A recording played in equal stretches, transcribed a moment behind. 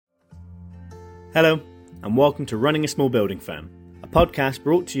Hello, and welcome to Running a Small Building Firm, a podcast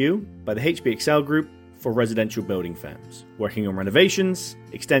brought to you by the HBXL Group for residential building firms, working on renovations,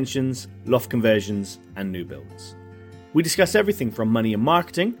 extensions, loft conversions, and new builds. We discuss everything from money and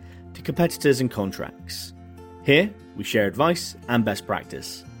marketing to competitors and contracts. Here, we share advice and best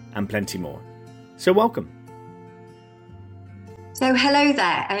practice, and plenty more. So welcome. So hello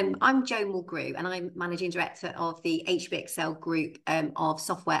there, I'm Joanna Mulgrew and I'm Managing Director of the HBXL Group of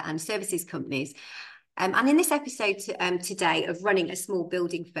software and services companies. And in this episode today of Running a Small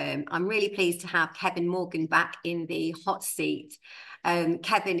Building Firm, I'm really pleased to have Kevin Morgan back in the hot seat.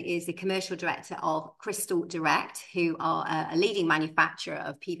 Kevin is the Commercial Director of Crystal Direct, who are a leading manufacturer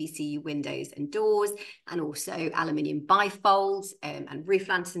of PVC windows and doors, and also aluminium bifolds and roof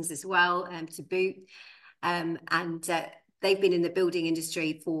lanterns as well, to boot. They've been in the building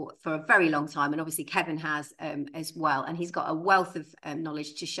industry for a very long time, and obviously Kevin has as well, and he's got a wealth of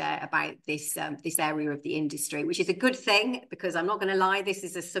knowledge to share about this area of the industry, which is a good thing, because I'm not going to lie, this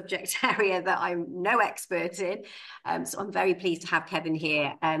is a subject area that I'm no expert in. So I'm very pleased to have Kevin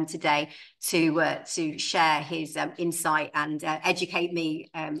here today to share his insight and educate me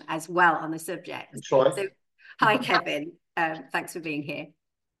as well on the subject. So, hi Kevin, thanks for being here.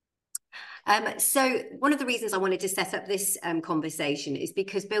 So one of the reasons I wanted to set up this conversation is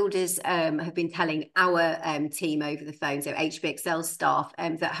because builders have been telling our team over the phone, so HBXL staff,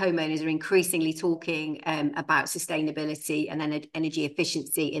 that homeowners are increasingly talking about sustainability and energy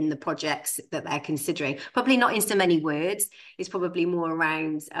efficiency in the projects that they're considering. Probably not in so many words. It's probably more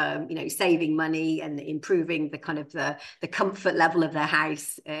around saving money and improving the kind of the comfort level of their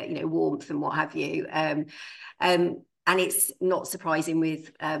house, warmth and what have you. And it's not surprising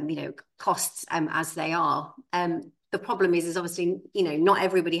with, costs as they are. The problem is obviously, not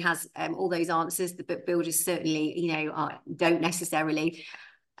everybody has all those answers, but builders certainly, don't necessarily.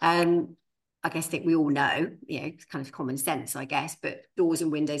 I guess that we all know, it's kind of common sense, I guess, but doors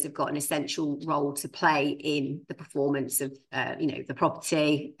and windows have got an essential role to play in the performance of, the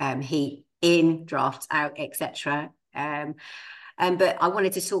property, heat in, drafts out, etc. But I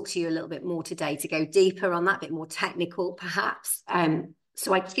wanted to talk to you a little bit more today to go deeper on that, a bit more technical perhaps.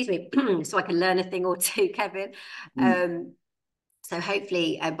 So I can learn a thing or two, Kevin. So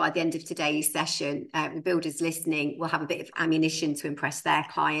hopefully by the end of today's session, the builders listening will have a bit of ammunition to impress their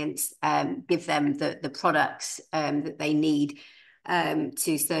clients, give them the products that they need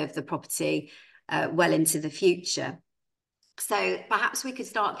to serve the property well into the future. So perhaps we could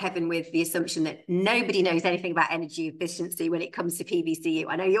start, Kevin, with the assumption that nobody knows anything about energy efficiency when it comes to PVCU.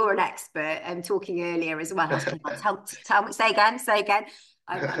 I know you're an expert, talking earlier as well. Tell me, say again.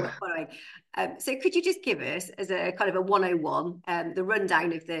 I'm not following. So could you just give us, as a kind of a 101, the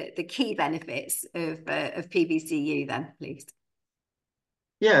rundown of the key benefits of PVCU then, please?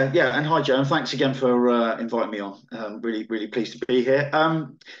 Yeah, and hi, Joe, and thanks again for inviting me on. Really, really pleased to be here.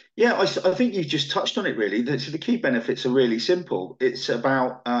 I think you've just touched on it, really. So the key benefits are really simple. It's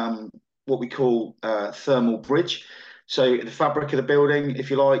about what we call thermal bridge. So the fabric of the building, if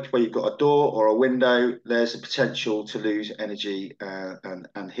you like, where you've got a door or a window, there's a potential to lose energy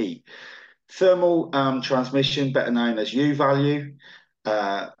and heat. Thermal transmission, better known as U value.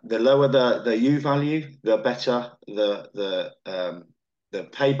 The lower the U value, the better the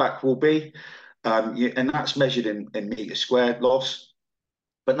payback will be, and that's measured in meters squared loss,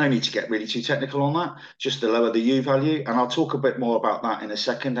 but no need to get really too technical on that, just the lower the U value, and I'll talk a bit more about that in a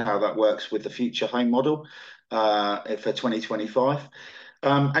second, how that works with the future home model for 2025.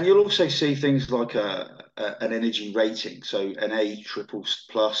 And you'll also see things like an energy rating, so an A triple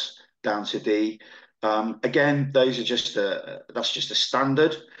plus down to D. Again, those are that's just a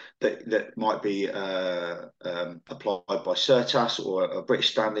standard that might be applied by CERTAS or a British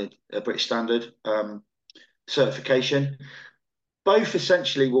standard certification. Both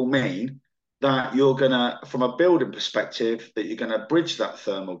essentially will mean that you're gonna, from a building perspective, that you're gonna bridge that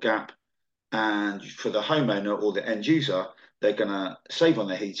thermal gap, and for the homeowner or the end user, they're gonna save on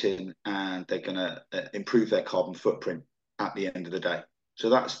their heating and they're gonna improve their carbon footprint at the end of the day. So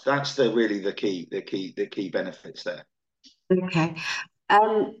that's really the key benefits there. Okay.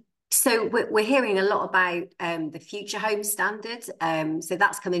 So we're hearing a lot about the Future Home Standard. So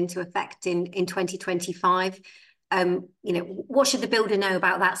that's coming into effect in 2025. What should the builder know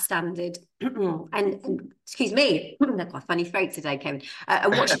about that standard? and excuse me, I've got a funny throat today, Kevin.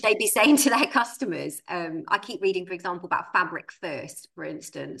 And what should they be saying to their customers? I keep reading, for example, about fabric first, for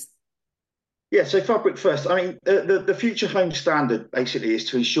instance. Yeah, so fabric first. I mean, the Future Home Standard basically is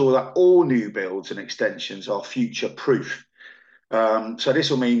to ensure that all new builds and extensions are future proof. So this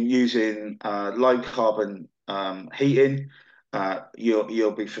will mean using low carbon heating,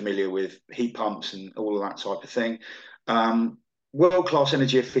 You'll be familiar with heat pumps and all of that type of thing. World-class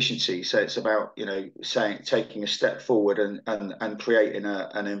energy efficiency. So it's about, taking a step forward and creating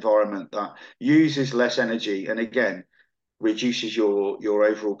an environment that uses less energy and again reduces your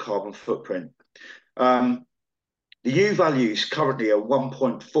overall carbon footprint. The U values currently are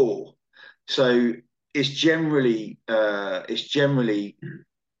 1.4, so it's generally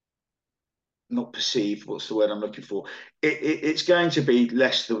not perceived. What's the word I'm looking for? It's going to be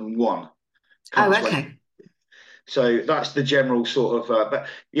less than 1. Oh, okay. So that's the general sort of. But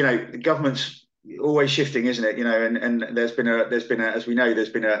the government's always shifting, isn't it? And there's been as we know, there's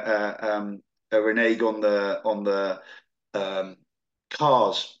been a renege on the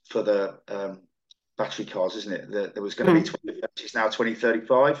cars for the battery cars, isn't it? There was going to be 2030, it's now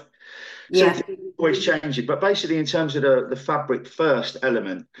 2035. So Yeah. it's always changing. But basically, in terms of the fabric first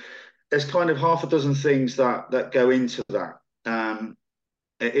element, there's kind of half a dozen things that go into that.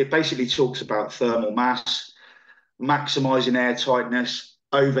 It basically talks about thermal mass, maximizing air tightness,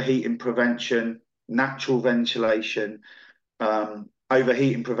 overheating prevention, natural ventilation,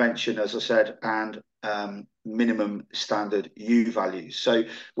 overheating prevention, as I said, and minimum standard U values. So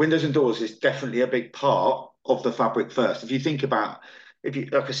windows and doors is definitely a big part of the fabric first. If you think about,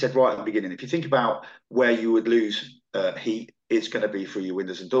 like I said right at the beginning, if you think about where you would lose heat, it's going to be through your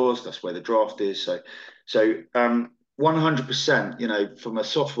windows and doors. That's where the draft is. So 100%, from a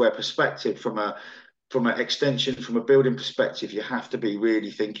software perspective, from an extension, from a building perspective, you have to be really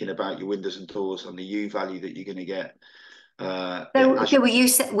thinking about your windows and doors and the U value that you're going to get. So were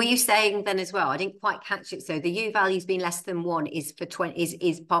you saying then as well? I didn't quite catch it. So the U value's been less than 1 is for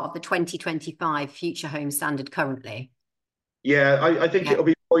is part of the 2025 Future Home Standard currently. Yeah, I think it'll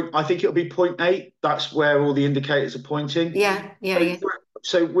be I think it'll be 0.8. That's where all the indicators are pointing. Yeah.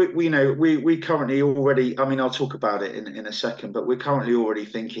 So we currently already. I mean, I'll talk about it in a second, but we're currently already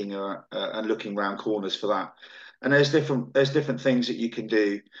thinking and looking around corners for that. And there's different things that you can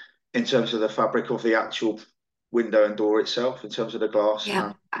do in terms of the fabric of the actual window and door itself, in terms of the glass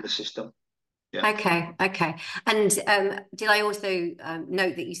and the system. Yeah. Okay. And did I also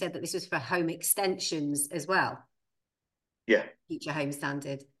note that you said that this was for home extensions as well? Yeah. Future Home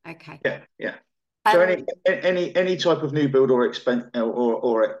Standard. Okay. Yeah. So any type of new build or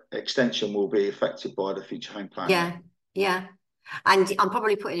extension will be affected by the Future Home Plan. Yeah. And I'm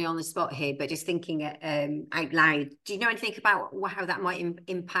probably putting you on the spot here, but just thinking out loud, do you know anything about how that might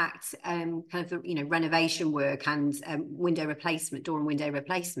impact kind of the renovation work and window replacement, door and window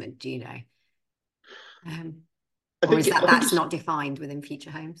replacement? Do you know? Or is that's not defined within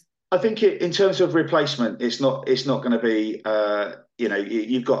Future Homes? I think in terms of replacement, it's not going to be.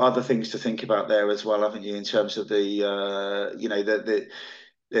 You've got other things to think about there as well, haven't you? In terms of it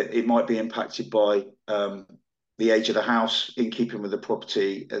might be impacted by the age of the house, in keeping with the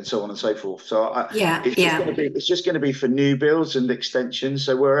property, and so on and so forth. So it's just going to be for new builds and extensions.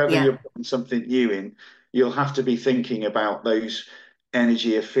 So wherever you're putting something new in, you'll have to be thinking about those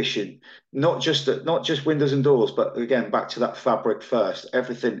energy efficient, not just windows and doors, but again, back to that fabric first.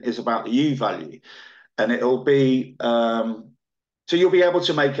 Everything is about the U value, and it'll be so you'll be able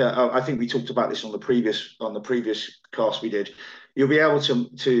to make I think we talked about this on the previous cast we did. You'll be able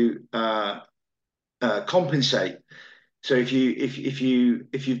to compensate. So if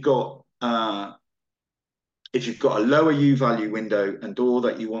you've got a lower U value window and door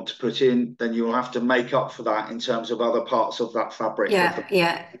that you want to put in, then you'll have to make up for that in terms of other parts of that fabric.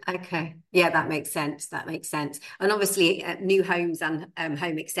 Okay. Yeah, that makes sense. And obviously, new homes and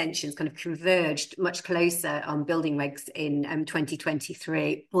home extensions kind of converged much closer on building regs in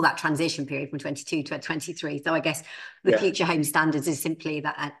 2023, or that transition period from 22 to 23. So I guess the Future Home Standards is simply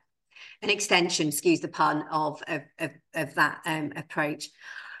that an extension, excuse the pun, of that approach.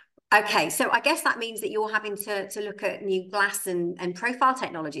 Okay, so I guess that means that you're having to look at new glass and profile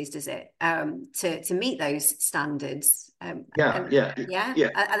technologies, does it, to meet those standards? Are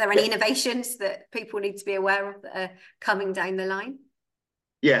there any innovations that people need to be aware of that are coming down the line?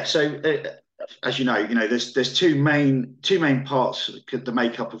 Yeah, so as you know, there's two main parts the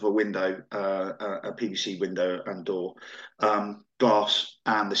makeup of a window, a PVC window and door, glass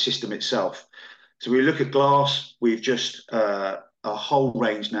and the system itself. So we look at glass. We've just a whole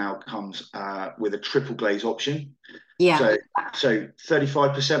range now comes with a triple glaze option. So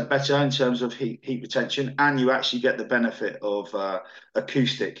 35% better in terms of heat retention, and you actually get the benefit of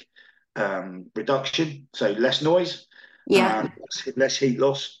acoustic reduction, so less noise, less heat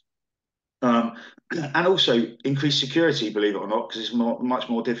loss, and also increased security, believe it or not, because it's much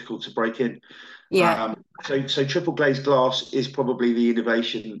more difficult to break in. So triple glazed glass is probably the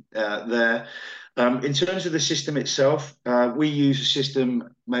innovation there. In terms of the system itself, we use a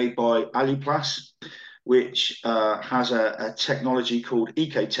system made by Aliplas, which has a technology called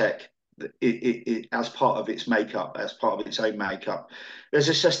Ecotech as part of its makeup, as part of its own makeup. There's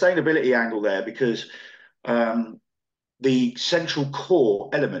a sustainability angle there because the central core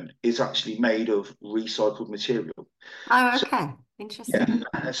element is actually made of recycled material. Oh, So, okay. Interesting.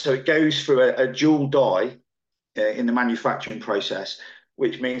 yeah, so it goes through a dual dye in the manufacturing process,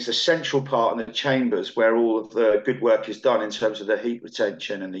 which means the central part and the chambers where all of the good work is done in terms of the heat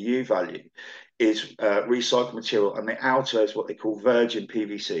retention and the U value is recycled material, and the outer is what they call virgin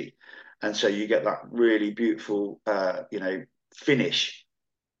PVC, and so you get that really beautiful, finish.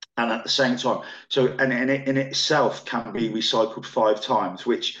 And at the same time, so and it in itself can be recycled 5 times,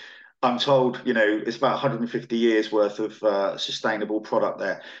 which I'm told, it's about 150 years worth of sustainable product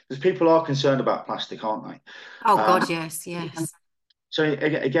there. Because people are concerned about plastic, aren't they? Oh Um, God, yes, yes. so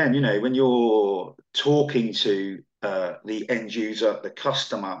again, when you're talking to the end user, the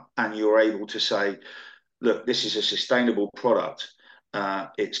customer, and you're able to say, look, this is a sustainable product.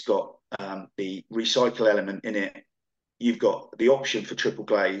 It's got the recycle element in it. You've got the option for triple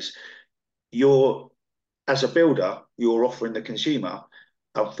glaze. You're, as a builder, you're offering the consumer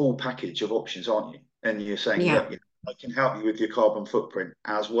a full package of options, aren't you? And you're saying, Yeah. look, I can help you with your carbon footprint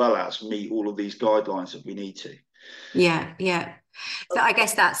as well as meet all of these guidelines that we need to. Yeah, yeah. So I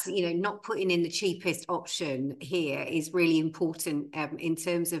guess that's, not putting in the cheapest option here is really important in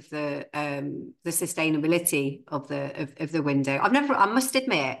terms of the sustainability of the window. I must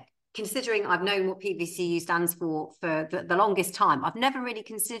admit, considering I've known what PVCU stands for the longest time, I've never really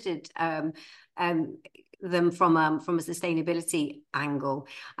considered them from a sustainability angle.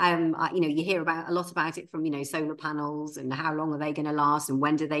 You hear a lot about it from solar panels and how long are they going to last and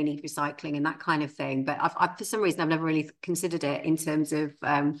when do they need recycling and that kind of thing. But I've for some reason I've never really considered it in terms of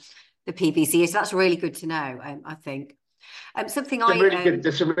the PVC. So that's really good to know. I think. Something Some I really good.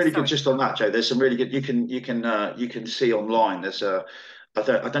 There's some really good. sorry. Just on that, Joe. There's some really good. You can see online. There's a. I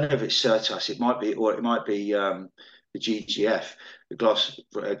don't know if it's Certas. It might be, or it might be the GGF,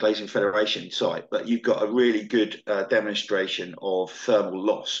 the Glazing Federation site. But you've got a really good demonstration of thermal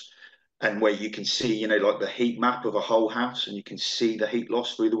loss, and where you can see, like the heat map of a whole house, and you can see the heat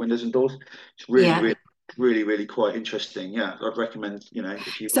loss through the windows and doors. It's really, Yeah. really, really, really quite interesting. Yeah, I'd recommend.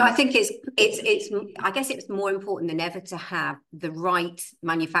 If you So want I to. think it's I guess it's more important than ever to have the right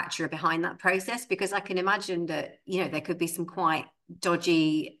manufacturer behind that process, because I can imagine that there could be some quite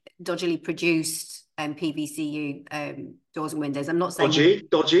dodgily produced PVCU doors and windows. I'm not saying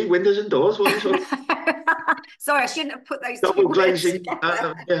Dodgy windows and doors. What are you talking? sorry, I shouldn't have put those two Double words glazing.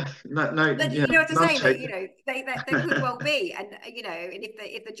 together. Yeah, no, But yeah, you know what I'm none saying, that taken. they could well be, and and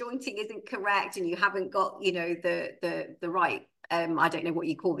if the jointing isn't correct and you haven't got the right I don't know what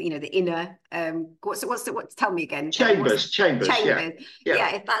you call it, the inner what's tell me again, Kevin, Chambers, yeah, chambers. yeah.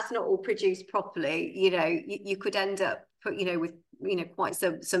 Yeah, if that's not all produced properly, you could end up with quite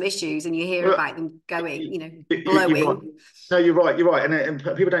some issues, and you hear Well, about them going, you're right. blowing. No, you're right. You're right, and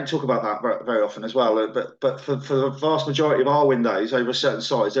people don't talk about that very often as well. But for the vast majority of our windows over a certain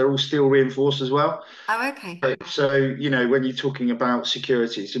size, they're all steel reinforced as well. Oh, okay. So when you're talking about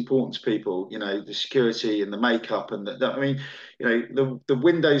security, it's important to people. The security and the makeup and I mean, the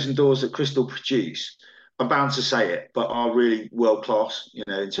windows and doors that Crystal produce. I'm bound to say it, but are really world class.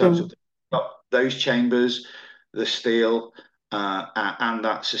 In terms of those chambers, the steel, and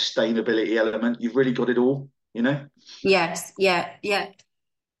that sustainability element. You've really got it all. Yes, yeah, yeah.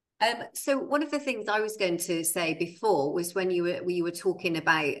 So one of the things I was going to say before was when you were talking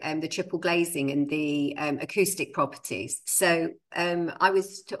about the triple glazing and the acoustic properties. So I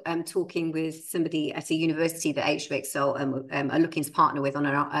was talking with somebody at a university that HBXL are looking to partner with on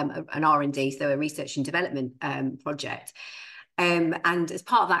an R&D, so a research and development project. And as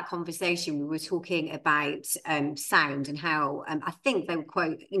part of that conversation, we were talking about sound and how I think they would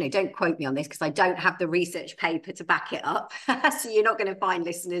quote, don't quote me on this because I don't have the research paper to back it up. So you're not going to find,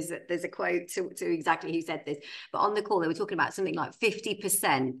 listeners, that there's a quote to exactly who said this. But on the call, they were talking about something like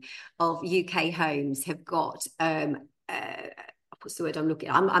 50% of UK homes have got what's the word I'm looking?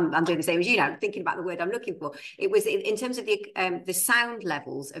 I'm doing the same as I'm thinking about the word I'm looking for. It was in terms of the sound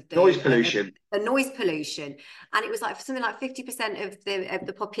levels of Noise pollution. the noise pollution, and it was like something like 50% of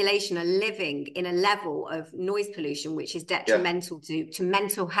the population are living in a level of noise pollution which is Yeah. detrimental to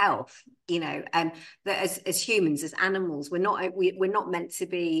mental health. that as humans, as animals, we're not meant to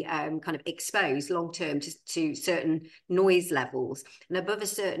be kind of exposed long term to certain noise levels, and above a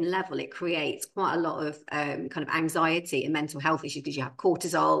certain level it creates quite a lot of kind of anxiety and mental health issues, because you have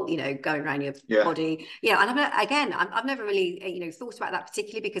cortisol going around your body. And I've never really thought about that,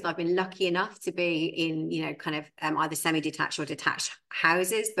 particularly because I've been lucky enough to be in kind of either semi-detached or detached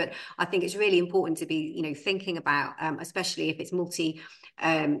houses. But I think it's really important to be thinking about, especially if it's multi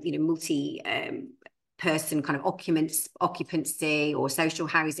person kind of occupancy or social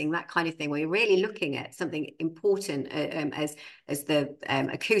housing, that kind of thing, where you're really looking at something important as the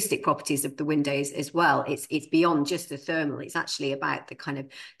acoustic properties of the windows as well. It's beyond just the thermal. It's actually about the kind of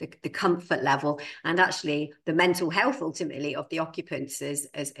the comfort level, and actually the mental health ultimately of the occupants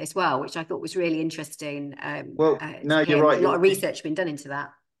as well, which I thought was really interesting. No, you're right. A lot of research been done into that.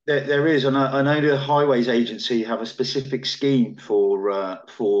 There is, and I know the Highways Agency have a specific scheme for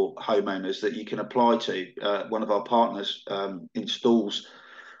homeowners that you can apply to. One of our partners installs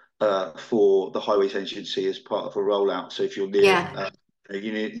for the Highways Agency as part of a rollout. So if you're near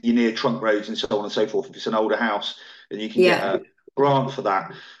you're near trunk roads and so on and so forth, if it's an older house, then you can get a grant for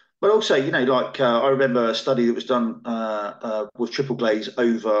that. But also, I remember a study that was done with triple glaze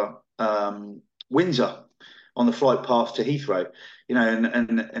over Windsor on the flight path to Heathrow,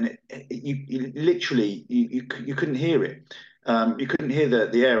 and you literally you couldn't hear it. You couldn't hear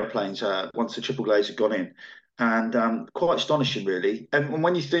the aeroplanes once the triple glaze had gone in, and quite astonishing, really. And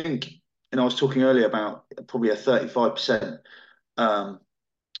when you think, I was talking earlier about probably a 35%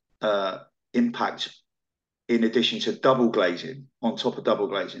 impact in addition to double glazing, on top of double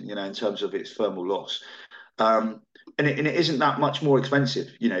glazing, in terms of its thermal loss. And it isn't that much more expensive,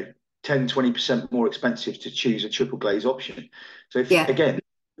 10-20% more expensive to choose a triple glaze option. So if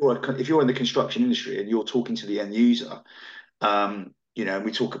you're in the construction industry and you're talking to the end user, and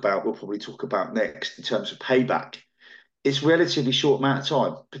we'll probably talk about next in terms of payback, it's relatively short amount of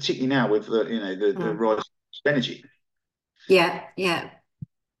time, particularly now with the rise of energy.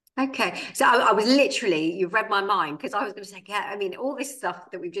 Okay, so I was literally, you've read my mind, because I was going to say, all this stuff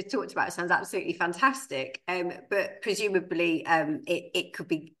that we've just talked about sounds absolutely fantastic, but presumably it could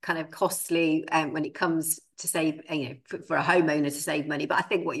be kind of costly when it comes to save, for a homeowner to save money. But I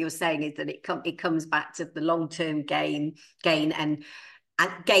think what you're saying is that it comes back to the long-term gain and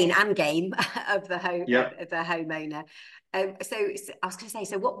gain of the homeowner. So I was going to say,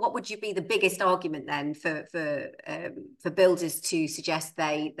 so what would you be the biggest argument then for builders to suggest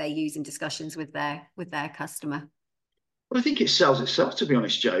they use in discussions with their customer? Well, I think it sells itself, to be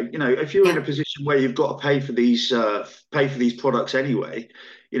honest, Joe. If you're in a position where you've got to pay for these products anyway,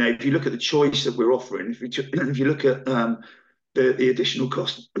 if you look at the choice that we're offering, if you look at the additional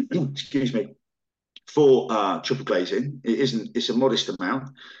cost, excuse me, for triple glazing, it's a modest amount.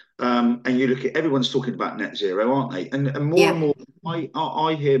 And you look at, everyone's talking about net zero, aren't they? And more and more,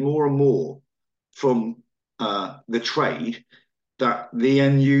 I hear more and more from the trade that the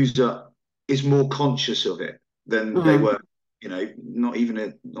end user is more conscious of it than they were, not even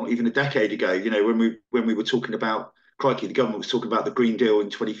a decade ago. When we were talking about, crikey, the government was talking about the Green Deal in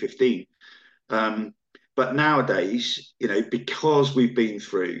 2015. But nowadays, because we've been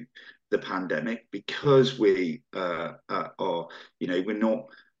through the pandemic, because we are, we're not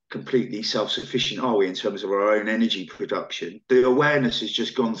completely self-sufficient, are we, in terms of our own energy production? The awareness has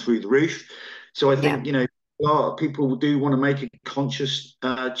just gone through the roof. So I think, people do want to make a conscious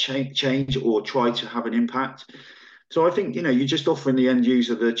change or try to have an impact. So I think, you're just offering the end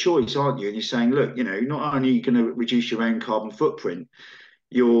user the choice, aren't you? And you're saying, look, not only are you going to reduce your own carbon footprint,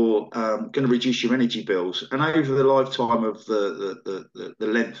 you're going to reduce your energy bills, and over the lifetime of the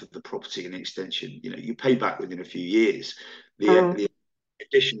length of the property and the extension, you pay back within a few years the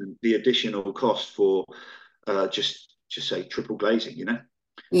additional cost for just say triple glazing.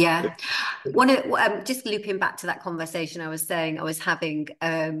 Just looping back to that conversation I was having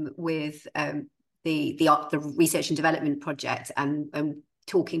with the research and development project, and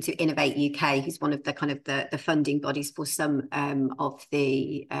talking to Innovate UK, who's one of the kind of the funding bodies for some of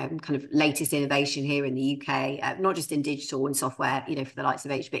the kind of latest innovation here in the UK, not just in digital and software, for the likes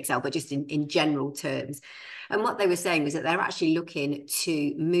of HBXL, but just in general terms. And what they were saying was that they're actually looking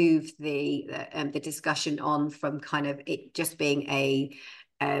to move the discussion on from kind of it just being a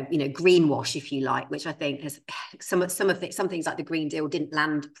greenwash, if you like, which I think has some things like the Green Deal didn't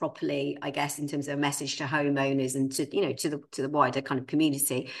land properly, I guess, in terms of a message to homeowners and to the wider kind of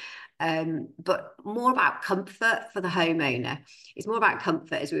community. But more about comfort for the homeowner. It's more about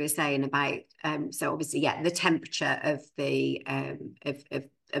comfort, as we were saying about. So obviously, the temperature of the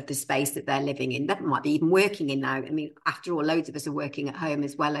the space that they're living in. That might be even working in now. I mean, after all, loads of us are working at home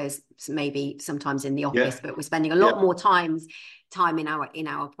as well as maybe sometimes in the office, but we're spending a lot more time in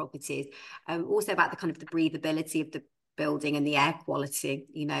our properties. Also about the kind of the breathability of the building and the air quality,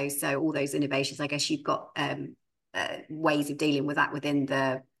 you know, so all those innovations, I guess you've got ways of dealing with that within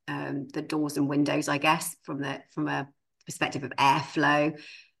the doors and windows, I guess, from a perspective of airflow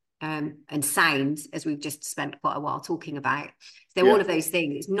and sound, as we've just spent quite a while talking about. So all of those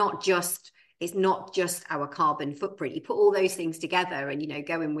things, it's not just our carbon footprint. You put all those things together and, you know,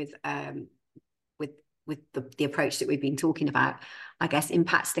 going with the approach that we've been talking about, I guess,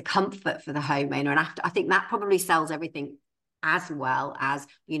 impacts the comfort for the homeowner. And I think that probably sells everything, as well as,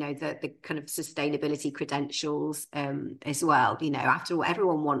 you know, the kind of sustainability credentials as well. You know, after all,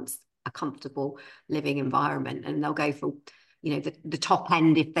 everyone wants a comfortable living environment, and they'll go for, you know, the top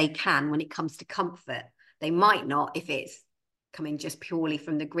end if they can when it comes to comfort. They might not if it's coming just purely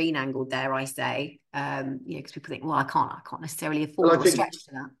from the green angle, dare I say, you know, because people think, well, I can't necessarily afford or stretch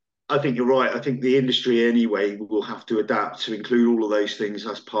to that. I think you're right. I think the industry anyway will have to adapt to include all of those things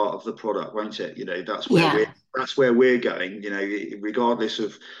as part of the product, won't it? You know, that's where we're going. You know, regardless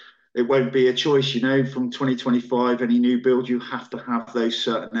of, it won't be a choice. You know, from 2025, any new build, you have to have those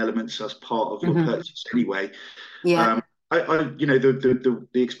certain elements as part of your purchase anyway. Yeah. You know, the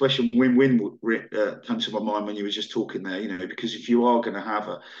expression win-win comes to my mind when you were just talking there. You know, because if you are going to have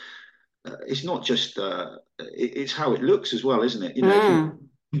it's not just it's how it looks as well, isn't it? You know,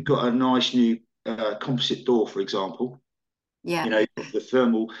 if you've got a nice new composite door, for example. You know, the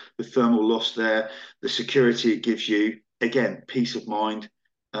thermal loss there, the security it gives you, again, peace of mind,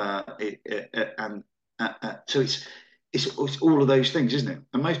 and so it's all of those things, isn't it?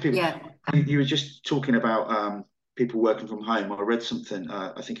 And most people, you were just talking about people working from home. I read something,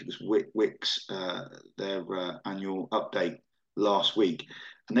 I think it was Wix, their annual update last week,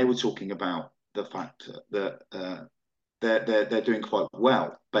 and they were talking about the fact that they're doing quite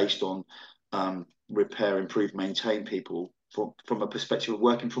well based on repair, improve, maintain people from a perspective of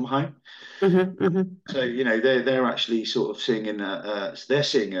working from home. So, you know, they're actually sort of seeing they're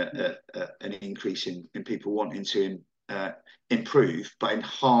seeing an increase in people wanting to improve but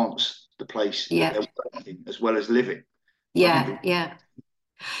enhance the place that they're working as well as living. Can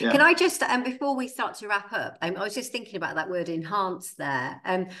I just, before we start to wrap up, I was just thinking about that word enhance there.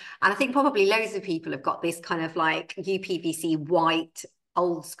 And I think probably loads of people have got this kind of like UPVC white,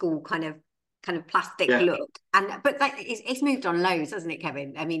 old school kind of plastic look. But it's moved on loads, hasn't it,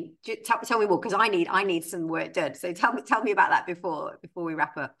 Kevin? I mean, tell me more, because I need some work done. So tell me about that before we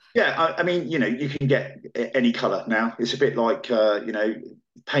wrap up. Yeah, I mean, you know, you can get any colour now. It's a bit like, you know,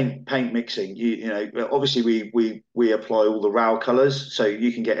 paint mixing. You know, obviously we apply all the RAL colours, so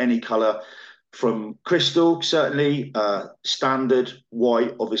you can get any colour from crystal, certainly, standard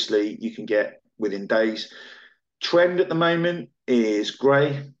white. Obviously, you can get within days. Trend at the moment is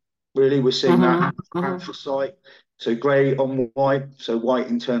grey. Really, we're seeing that at the site. So grey on white, so white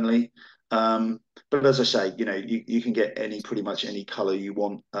internally. But as I say, you know, you can get pretty much any colour you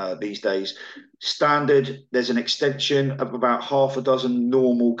want these days. Standard, there's an extension of about half a dozen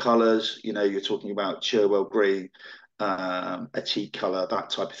normal colours. You know, you're talking about Cherwell green, a teak colour, that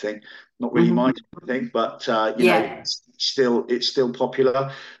type of thing. Not really my type of thing, but you know, it's still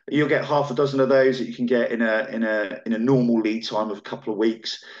popular. You'll get half a dozen of those that you can get in a normal lead time of a couple of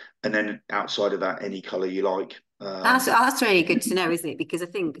weeks, and then outside of that, any colour you like. That's really good to know, isn't it? Because I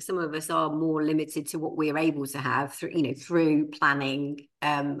think some of us are more limited to what we're able to have through planning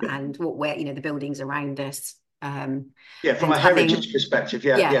and what we're, you know, the buildings around us. From a heritage perspective,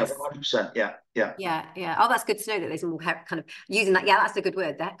 100%, yeah. Oh, that's good to know that there's more kind of using that. Yeah, that's a good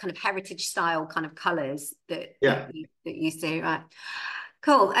word. That kind of heritage style kind of colours that you see, right?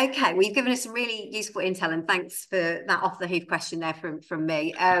 Cool. Okay. Well, you've given us some really useful intel, and thanks for that off the hoof question there from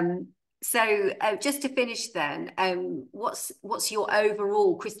me. So just to finish then, what's your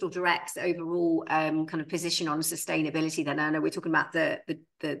overall Crystal Direct's overall kind of position on sustainability then? I know we're talking about the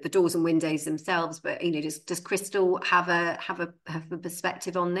doors and windows themselves, but you know, does Crystal have a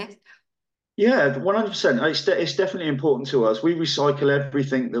perspective on this? Yeah, 100%. It's definitely important to us. We recycle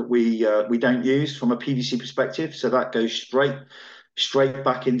everything that we don't use from a PVC perspective, so that goes straight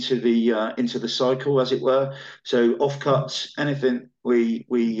back into the cycle, as it were. So offcuts, anything we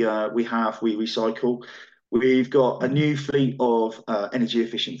recycle. We've got a new fleet of energy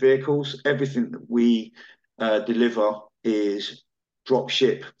efficient vehicles. Everything that we deliver is drop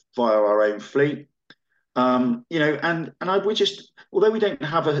ship via our own fleet. You know, and we just, although we don't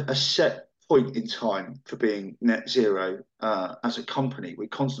have a set point in time for being net zero as a company, we're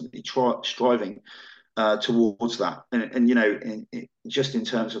constantly striving towards that. And you know, just in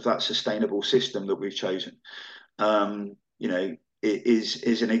terms of that sustainable system that we've chosen, you know, it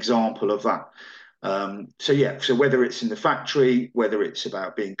is an example of that. So yeah, so whether it's in the factory, whether it's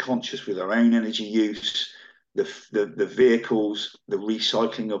about being conscious with our own energy use, the vehicles, the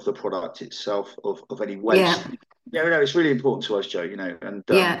recycling of the product itself, of any waste. Yeah. Yeah, no, it's really important to us, Joe. You know,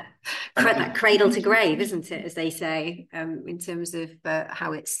 Yeah, that and cradle to grave, isn't it, as they say, in terms of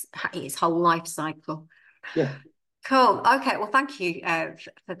how it's its whole life cycle. yeah, Cool. Okay. Well, thank you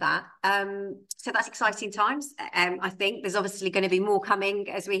for that. So that's exciting times. I think there's obviously going to be more coming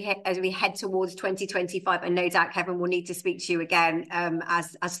as we head towards 2025, and no doubt Kevin will need to speak to you again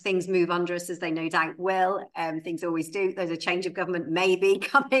as things move under us, as they no doubt will. Things always do. There's a change of government maybe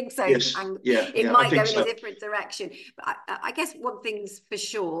coming, so yes, yeah, it yeah, I might go think in a so. different direction. But I guess one thing's for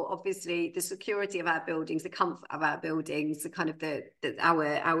sure, obviously, the security of our buildings, the comfort of our buildings, the kind of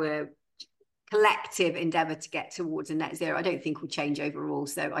our collective endeavour to get towards a net zero, I don't think will change overall.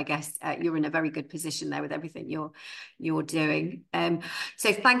 So I guess you're in a very good position there with everything you're doing.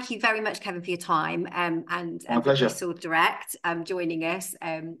 So thank you very much, Kevin, for your time, and My for pleasure. Crystal Direct joining us.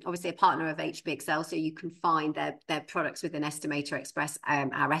 Obviously a partner of HBXL, so you can find their products within Estimator Express,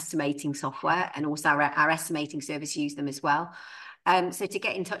 our estimating software, and also our estimating service use them as well. So to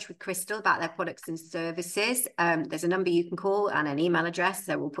get in touch with Crystal about their products and services, there's a number you can call and an email address.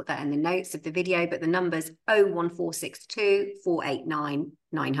 So we'll put that in the notes of the video, but the number's 01462 489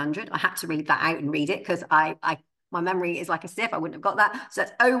 900. I had to read that out and read it because my memory is like a sieve. I wouldn't have got that. So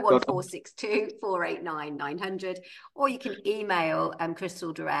that's 01462 489 900. Or you can email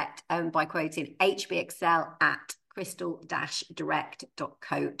Crystal Direct by quoting HBXL at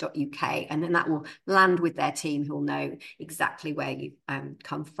crystal-direct.co.uk, and then that will land with their team, who'll know exactly where you've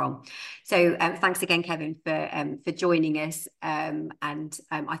come from. So thanks again, Kevin, for joining us, and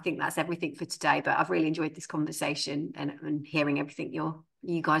I think that's everything for today, but I've really enjoyed this conversation and hearing everything you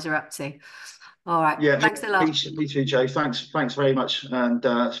guys are up to. All right, Yeah, thanks a lot. me too, Joe. Thanks very much, and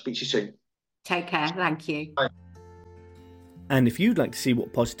speak to you soon. Take care. Thank you. Bye. And if you'd like to see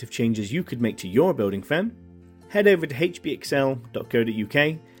what positive changes you could make to your building firm, head over to hbxl.co.uk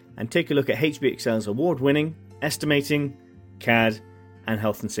and take a look at HBXL's award-winning estimating, CAD and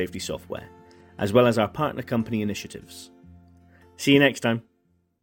health and safety software, as well as our partner company initiatives. See you next time.